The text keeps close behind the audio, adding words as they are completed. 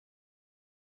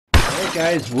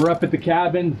Alright guys, we're up at the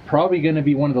cabin. Probably going to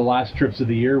be one of the last trips of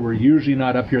the year. We're usually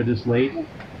not up here this late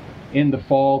in the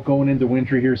fall, going into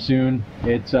winter here soon.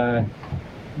 It's going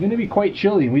to be quite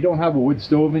chilly, and we don't have a wood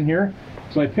stove in here.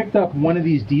 So I picked up one of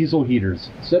these diesel heaters.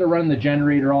 Instead of running the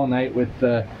generator all night with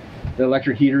the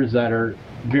electric heaters that are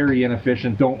very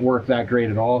inefficient, don't work that great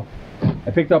at all,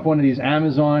 I picked up one of these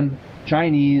Amazon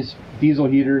Chinese diesel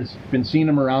heaters. Been seeing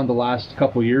them around the last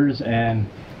couple years, and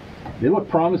they look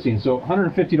promising. So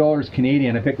 $150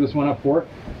 Canadian I picked this one up for,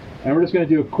 and we're just going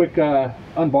to do a quick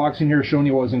unboxing here, showing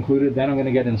you what was included. Then I'm going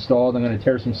to get installed. I'm going to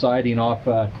tear some siding off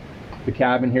the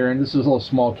cabin here, and this is a little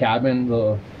small cabin,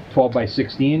 the 12 by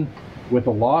 16 with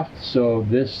a loft, so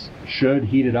this should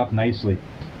heat it up nicely.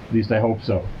 At least I hope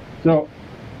so. So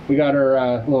we got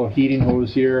our little heating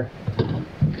hose here,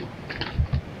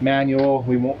 manual.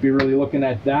 We won't be really looking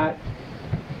at that.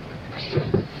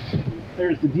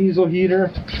 There's the diesel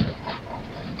heater.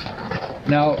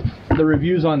 Now, the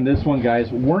reviews on this one,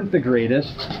 guys, weren't the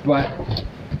greatest, but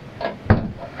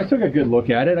I took a good look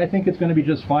at it. I think it's going to be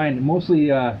just fine. Mostly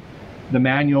the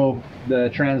manual, the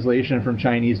translation from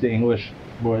Chinese to English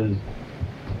was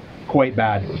quite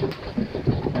bad.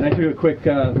 And I took a quick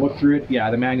look through it. Yeah,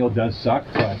 the manual does suck,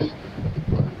 but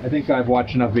I think I've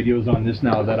watched enough videos on this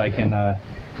now that I can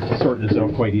sort this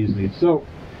out quite easily. So,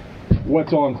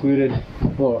 what's all included?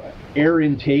 Well, air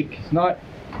intake. It's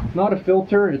not a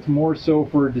filter, it's more so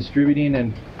for distributing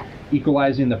and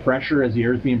equalizing the pressure as the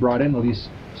air is being brought in, at least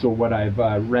so what I've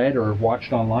read or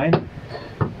watched online.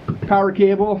 Power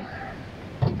cable.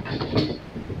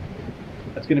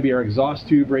 That's going to be our exhaust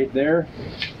tube right there.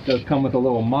 It does come with a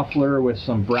little muffler with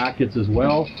some brackets as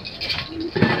well.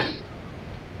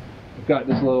 I've got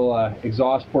this little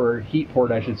exhaust port, heat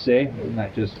port I should say, and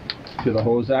that just to the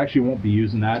hose. I actually won't be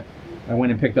using that. I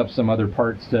went and picked up some other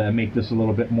parts to make this a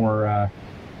little bit more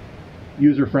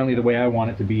user-friendly the way I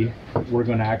want it to be. We're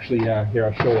going to actually, here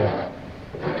I'll show you.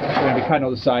 I'm going to be cutting out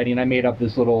the siding. I made up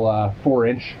this little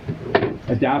 4-inch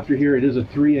adapter here. It is a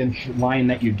 3-inch line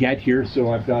that you get here,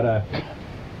 so I've got a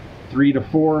 3 to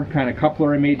 4 kind of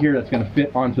coupler I made here that's going to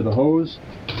fit onto the hose,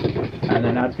 and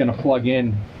then that's going to plug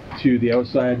in to the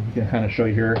outside. I can kind of show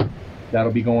you here.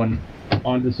 That'll be going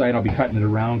onto the side. I'll be cutting it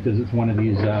around because it's one of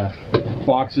these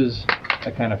boxes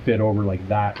that kind of fit over like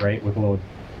that, right, with a little,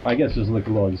 I guess there's like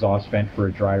a little exhaust vent for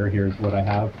a dryer here is what I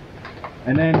have.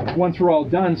 And then once we're all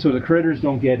done, so the critters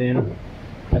don't get in,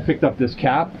 I picked up this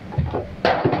cap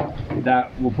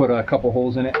that will put a couple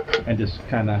holes in it and just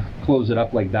kind of close it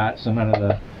up like that so none of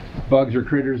the bugs or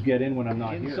critters get in when I'm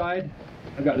not inside. Here.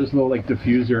 I've got this little like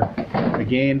diffuser.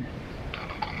 Again,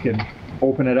 you can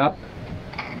open it up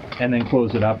and then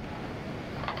close it up.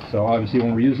 So obviously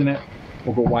when we're using it,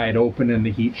 we'll go wide open and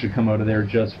the heat should come out of there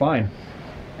just fine.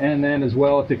 And then as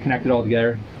well, to connect it all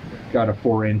together, got a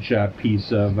 4-inch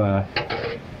piece of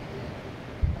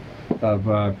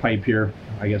pipe here.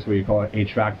 I guess what you call it,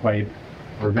 HVAC pipe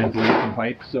or ventilation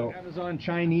pipe. So Amazon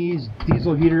Chinese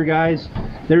diesel heater, guys.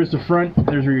 There's the front.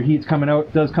 There's where your heat's coming out.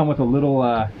 It does come with a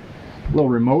little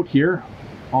remote here,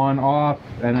 on, off,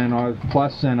 and then a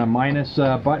plus and a minus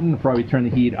button to probably turn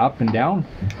the heat up and down.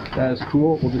 That is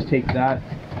cool. We'll just take that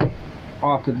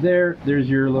off of there. There's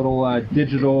your little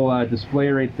digital display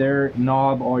right there,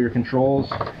 knob, all your controls.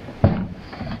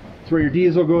 That's where your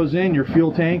diesel goes in, your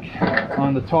fuel tank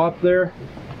on the top there.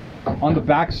 On the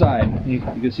back side, you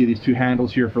can see these two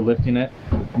handles here for lifting it.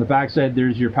 On the back side,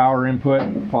 there's your power input,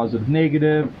 positive,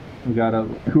 negative. We've got a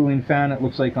cooling fan, it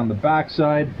looks like, on the back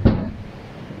side.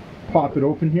 Pop it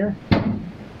open here.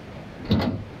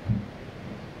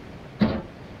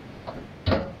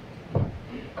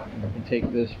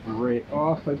 Take this right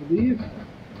off, I believe.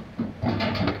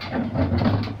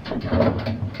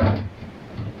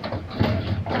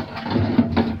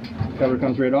 Cover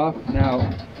comes right off. Now,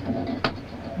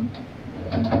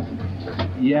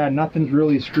 yeah, nothing's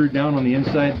really screwed down on the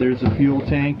inside. There's a fuel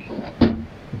tank,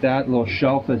 that little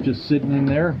shelf that's just sitting in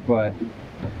there, but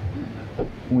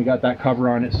when we got that cover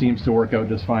on, it seems to work out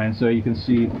just fine. So you can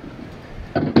see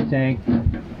the tank,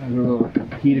 a little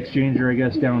heat exchanger, I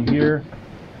guess, down here.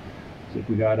 So if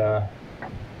we got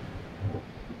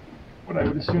what I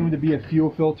would assume to be a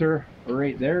fuel filter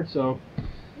right there. So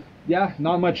yeah,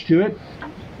 not much to it.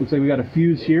 Looks like we got a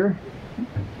fuse here. You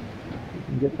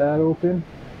can get that open.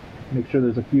 Make sure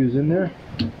there's a fuse in there.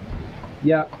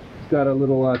 Yeah, it's got a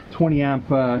little 20 amp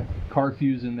car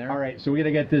fuse in there. Alright, so we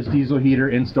gotta get this diesel heater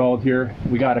installed here.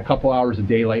 We got a couple hours of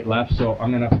daylight left, so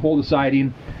I'm gonna pull the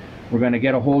siding. We're going to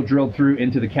get a hole drilled through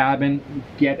into the cabin,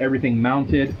 get everything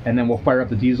mounted, and then we'll fire up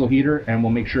the diesel heater and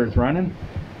we'll make sure it's running.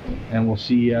 and we'll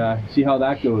see how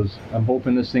that goes. I'm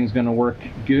hoping this thing's going to work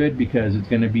good because it's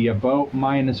going to be about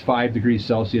 -5 degrees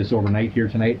Celsius overnight here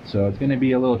tonight, so it's going to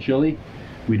be a little chilly.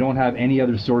 We don't have any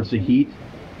other source of heat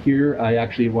here.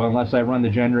 Well, unless I run the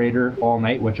generator all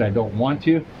night, which I don't want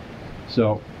to.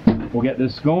 So we'll get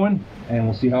this going and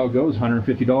we'll see how it goes.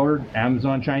 $150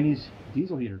 Amazon Chinese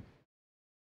diesel heater.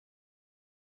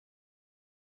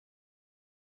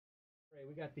 Okay,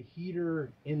 we got the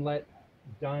heater inlet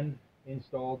done,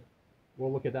 installed.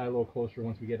 We'll look at that a little closer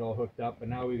once we get all hooked up, but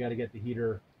now we got to get the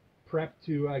heater prepped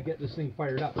to get this thing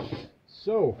fired up.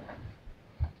 So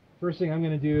first thing I'm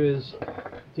going to do is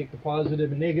take the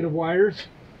positive and negative wires,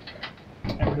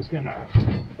 and we're just going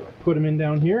to put them in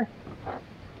down here.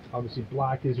 Obviously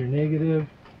black is your negative.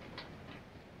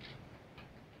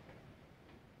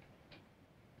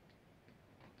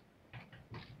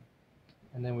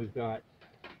 And then we've got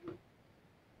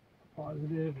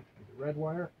positive, the red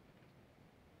wire.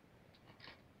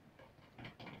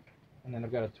 And then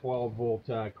I've got a 12 volt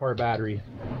car battery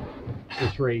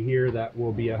just right here that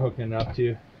we'll be hooking up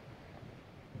to.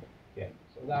 Okay,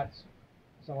 so that's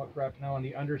somewhat prepped. Now on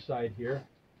the underside here,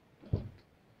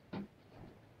 we've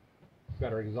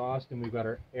got our exhaust and we've got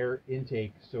our air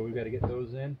intake. So we've got to get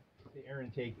those in. The air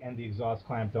intake and the exhaust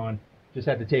clamped on. Just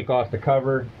had to take off the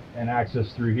cover and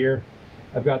access through here.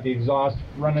 I've got the exhaust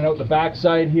running out the back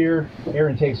side here. Air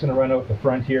intake's going to run out the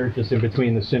front here, just in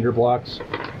between the cinder blocks.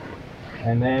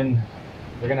 And then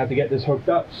we're going to have to get this hooked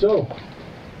up. So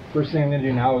first thing I'm going to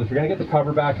do now is we're going to get the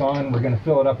cover back on. We're going to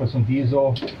fill it up with some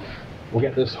diesel. We'll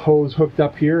get this hose hooked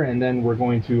up here, and then we're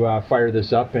going to fire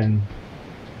this up, and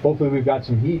hopefully we've got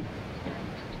some heat.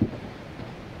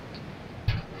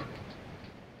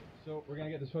 So we're going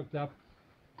to get this hooked up.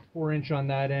 4-inch on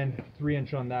that end,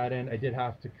 3-inch on that end. I did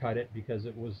have to cut it because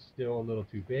it was still a little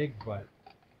too big, but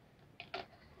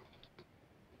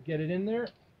get it in there,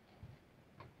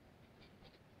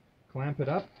 clamp it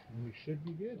up, and we should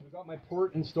be good. We've got my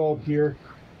port installed here.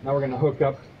 Now we're going to hook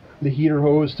up the heater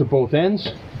hose to both ends.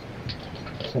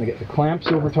 Just going to get the clamps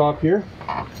over top here.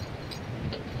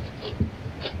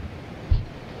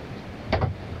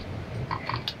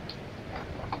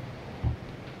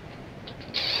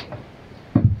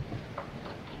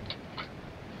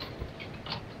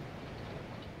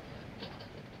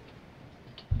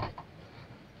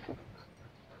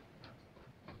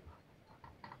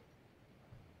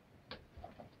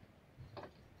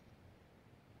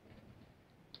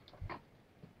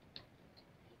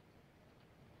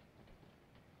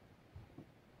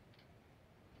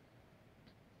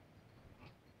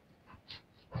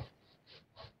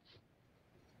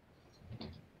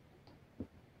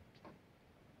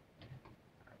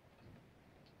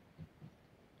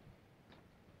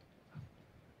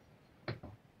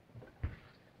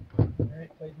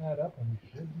 Alright, tighten that up and we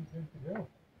should be good to go.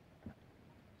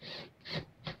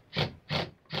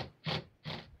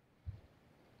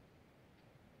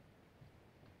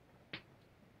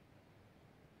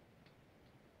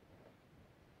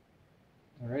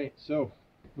 Alright, so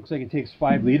looks like it takes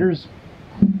 5 liters.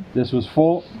 This was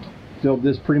full. Filled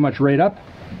this pretty much right up.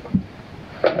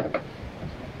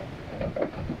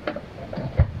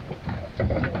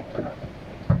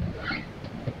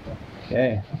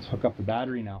 Okay, let's hook up the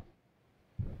battery now.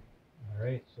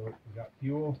 Alright, so we've got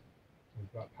fuel,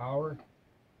 we've got power.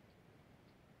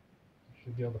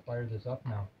 Should be able to fire this up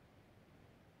now.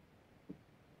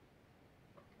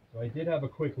 So I did have a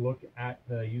quick look at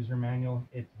the user manual.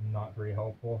 It's not very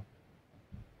helpful.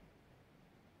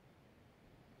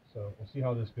 So we'll see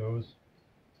how this goes.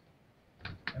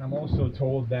 And I'm also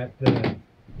told that the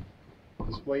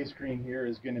display screen here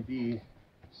is going to be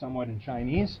somewhat in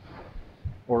Chinese,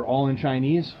 or all in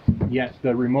Chinese, yet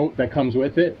the remote that comes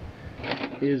with it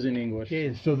is in English.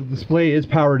 Okay, so the display is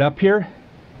powered up here.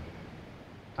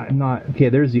 Okay,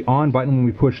 there's the on button when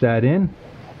we push that in.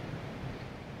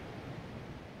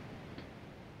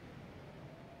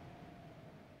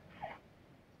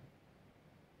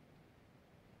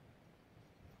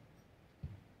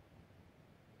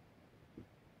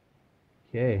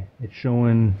 Okay, it's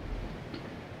showing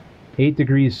 8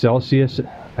 degrees Celsius.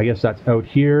 I guess that's out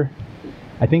here.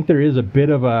 I think there is a bit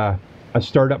of a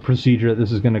startup procedure that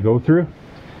this is going to go through.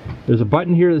 There's a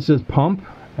button here that says pump.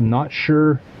 I'm not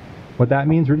sure what that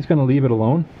means. We're just going to leave it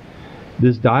alone.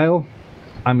 This dial,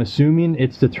 I'm assuming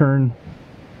it's to turn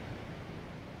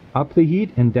up the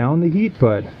heat and down the heat,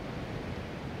 but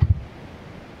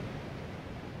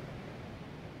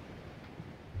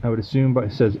I would assume, but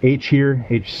it says H here,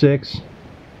 H6.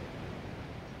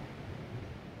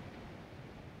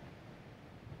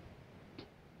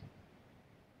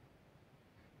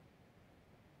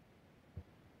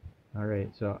 All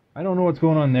right, so I don't know what's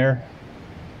going on there.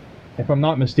 If I'm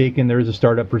not mistaken, there is a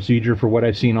startup procedure for what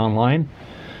I've seen online.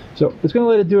 So it's going to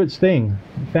let it do its thing.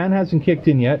 The fan hasn't kicked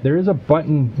in yet. There is a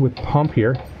button with pump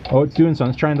here. Oh, it's doing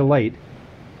something. It's trying to light.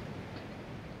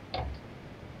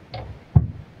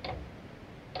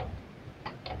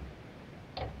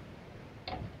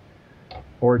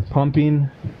 Or it's pumping.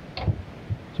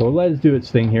 So we'll let it do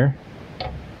its thing here.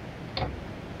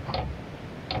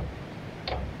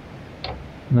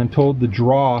 And I'm told the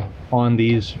draw on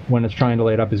these when it's trying to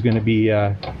light up is going to be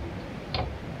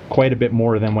quite a bit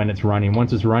more than when it's running.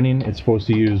 Once it's running, it's supposed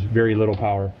to use very little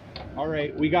power. All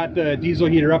right, we got the diesel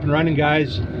heater up and running,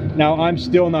 guys. Now, I'm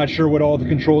still not sure what all the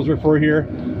controls are for here.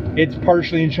 It's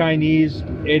partially in Chinese.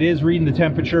 It is reading the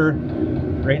temperature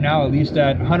right now, at least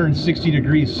at 160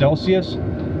 degrees Celsius.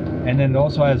 And then it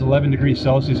also has 11 degrees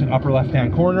Celsius in upper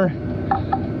left-hand corner.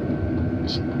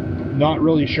 Not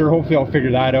really sure. Hopefully I'll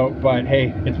figure that out. But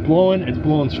hey, it's blowing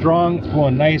strong. It's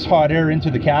blowing nice hot air into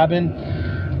the cabin.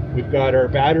 We've got our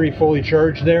battery fully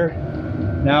charged there.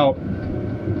 Now,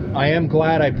 I am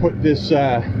glad I put this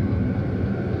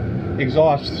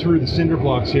exhaust through the cinder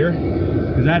blocks here,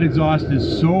 because that exhaust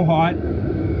is so hot.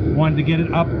 Wanted to get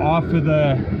it up off of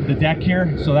the deck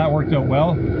here, so that worked out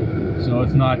well. So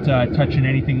it's not touching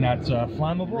anything that's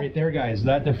flammable. Right there, guys,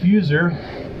 that diffuser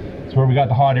is where we got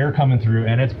the hot air coming through,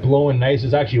 and it's blowing nice.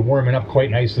 It's actually warming up quite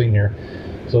nicely in here.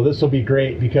 So this will be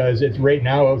great, because it's right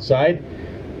now outside.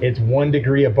 It's 1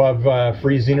 degree above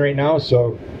freezing right now,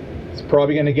 so it's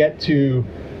probably going to get to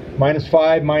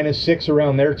 -5, -6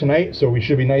 around there tonight. So we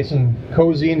should be nice and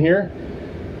cozy in here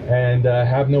and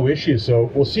have no issues. So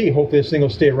we'll see. Hopefully this thing will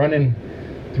stay running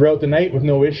throughout the night with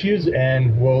no issues,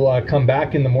 and we'll come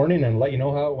back in the morning and let you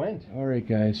know how it went. All right,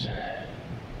 guys,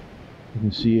 you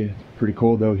can see it's pretty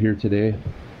cold out here today.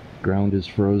 Ground is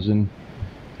frozen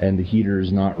and the heater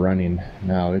is not running.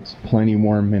 Now it's plenty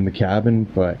warm in the cabin,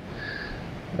 but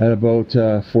at about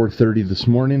 4:30 this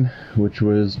morning, which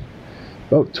was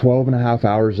about 12.5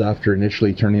 hours after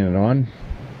initially turning it on,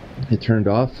 it turned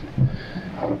off.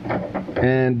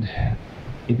 And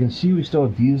you can see we still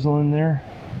have diesel in there,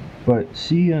 but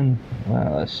see, and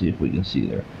well, let's see if we can see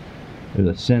there. There's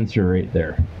a sensor right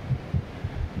there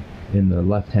in the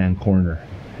left-hand corner,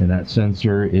 and that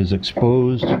sensor is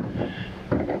exposed,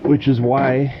 which is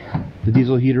why the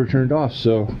diesel heater turned off.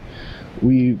 So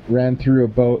we ran through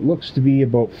about, looks to be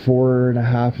about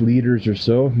 4.5 liters or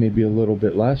so, maybe a little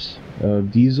bit less,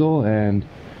 of diesel, and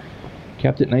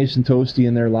kept it nice and toasty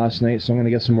in there last night. So I'm going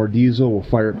to get some more diesel, we'll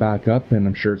fire it back up, and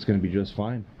I'm sure it's going to be just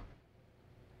fine.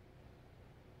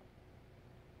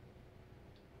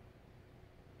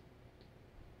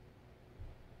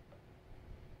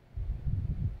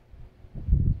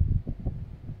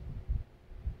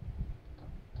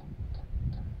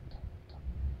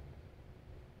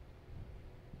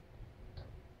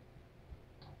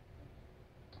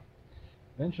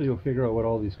 Eventually you'll figure out what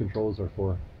all these controls are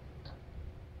for.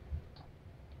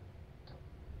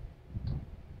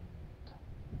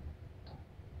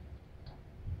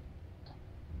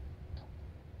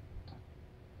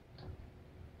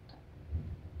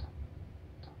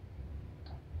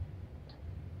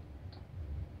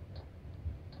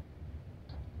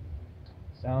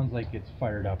 Sounds like it's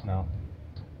fired up now.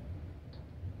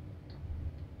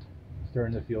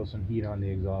 Starting to feel some heat on the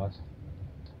exhaust.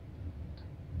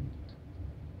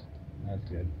 That's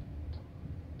good.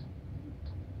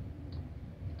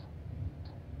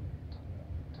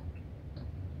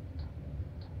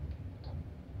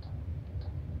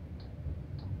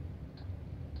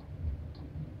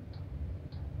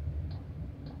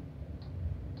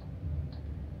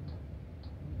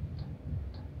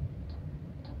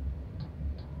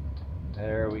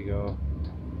 There we go.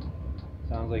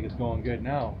 Sounds like it's going good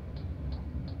now.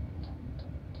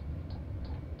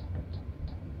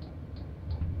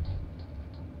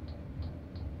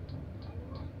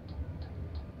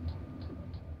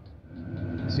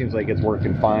 Seems like it's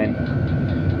working fine.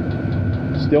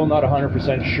 Still not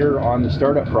 100% sure on the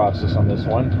startup process on this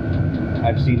one.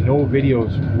 I've seen no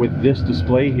videos with this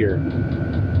display here.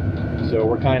 So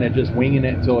we're kind of just winging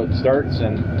it until it starts,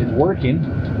 and it's working,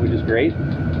 which is great.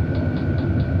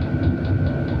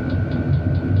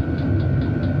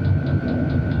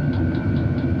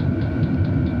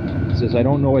 It says, I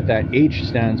don't know what that H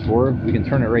stands for. We can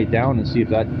turn it right down and see if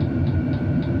that...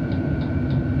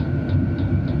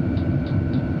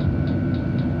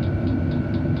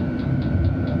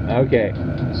 Okay,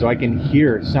 so I can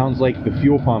hear, it sounds like the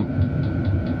fuel pump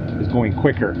is going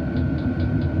quicker.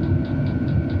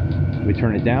 We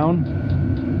turn it down.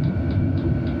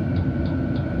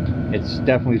 It's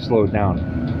definitely slowed down.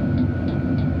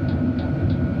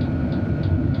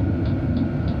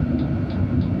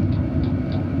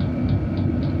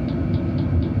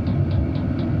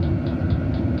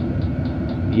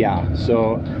 Yeah,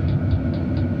 so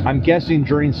I'm guessing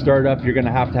during startup you're going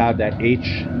to have that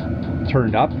H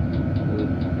turned up,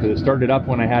 because it started up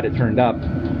when I had it turned up.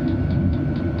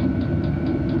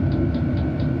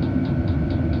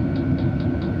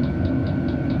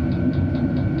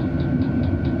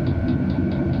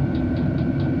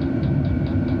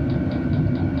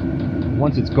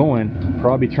 Once it's going,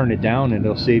 probably turn it down and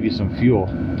it'll save you some fuel.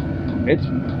 It's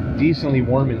decently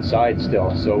warm inside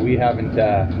still, so we haven't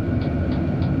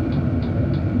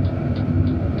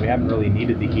really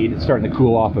needed the heat. It's starting to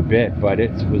cool off a bit, but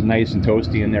it was nice and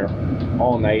toasty in there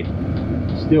all night.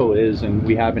 Still is, and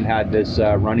we haven't had this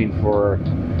running for,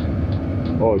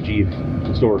 oh gee,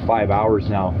 just over 5 hours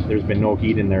now. There's been no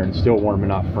heat in there, and still warm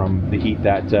enough from the heat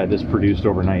that this produced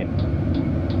overnight.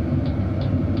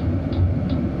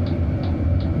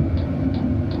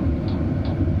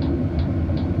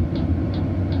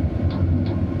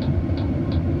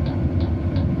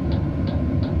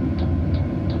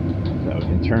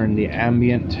 Turn the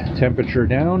ambient temperature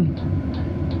down.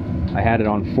 I had it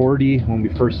on 40 when we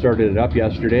first started it up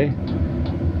yesterday,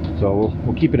 so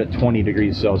we'll keep it at 20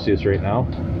 degrees Celsius right now.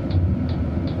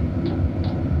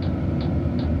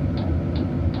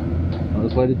 I'll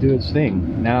just let it do its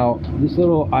thing. Now this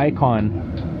little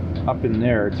icon up in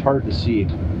there, it's hard to see.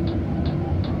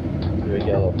 Maybe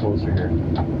get a little closer here.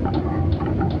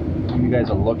 Give you guys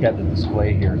a look at the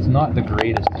display here. It's not the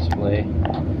greatest display.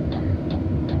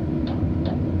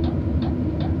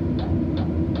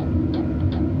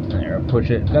 Push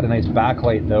it. It's got a nice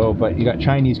backlight though, but you got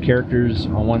Chinese characters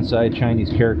on one side, Chinese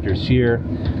characters here.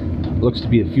 Looks to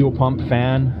be a fuel pump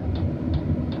fan.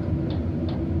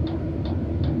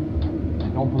 I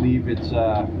don't believe it's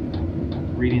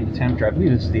reading the temperature. I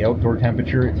believe this is the outdoor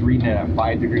temperature. It's reading it at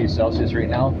 5 degrees Celsius right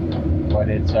now, but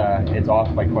it's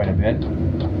off by quite a bit.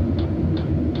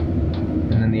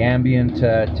 And then the ambient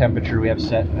temperature we have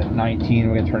set at 19.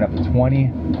 We're going to turn it up to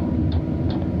 20.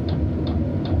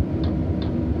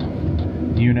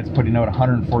 The unit's putting out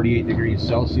 148 degrees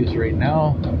Celsius right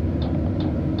now.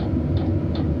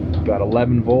 Got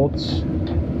 11 volts.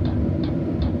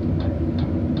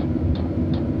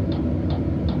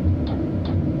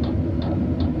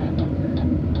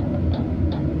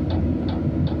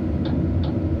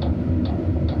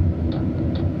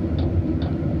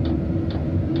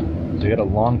 So you got a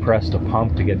long press to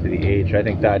pump to get to the H. I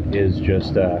think that is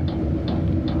just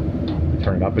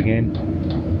turn it up again.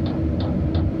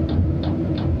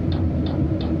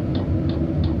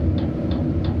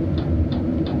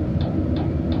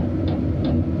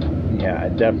 Yeah,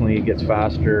 it definitely gets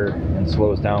faster and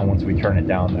slows down once we turn it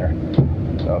down there.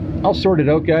 So I'll sort it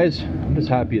out, guys. I'm just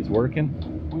happy it's working.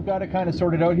 We've got it kind of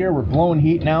sorted out here. We're blowing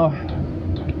heat now.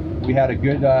 We had a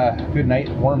good night,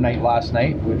 warm night last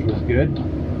night, which was good.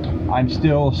 I'm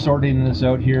still sorting this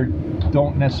out here.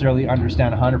 Don't necessarily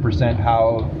understand 100%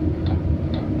 how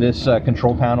this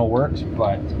control panel works,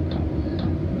 but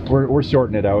we're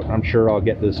sorting it out. I'm sure I'll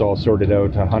get this all sorted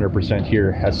out 100%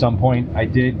 here at some point. I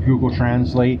did Google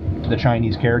Translate the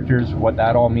Chinese characters, what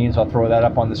that all means. I'll throw that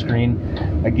up on the screen.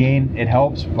 Again, it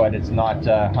helps, but it's not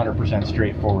 100%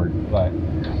 straightforward. But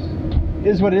it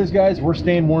is what it is, guys. We're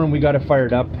staying warm. We got it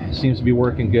fired up. Seems to be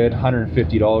working good.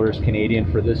 $150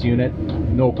 Canadian for this unit.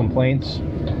 No complaints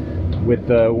with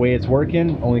the way it's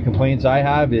working. Only complaints I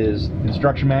have is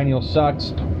instruction manual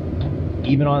sucks.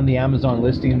 Even on the Amazon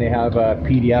listing, they have a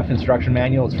PDF instruction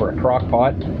manual. It's for a crock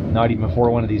pot, not even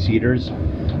for one of these heaters.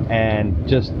 And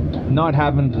just not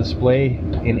having the display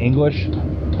in English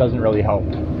doesn't really help.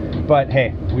 But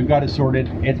hey, we've got it sorted.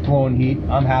 It's blowing heat.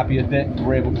 I'm happy with it.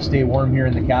 We're able to stay warm here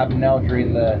in the cabin now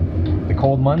during the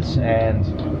cold months, and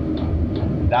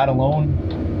that alone,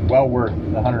 well worth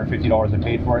the $150 I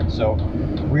paid for it. So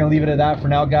we're gonna leave it at that for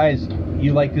now, guys.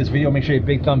 You like this video, make sure you hit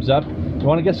big thumbs up. If you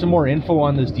want to get some more info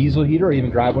on this diesel heater, or even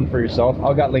grab one for yourself,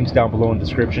 I've got links down below in the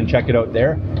description. Check it out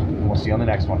there, and we'll see you on the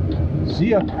next one. See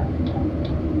ya.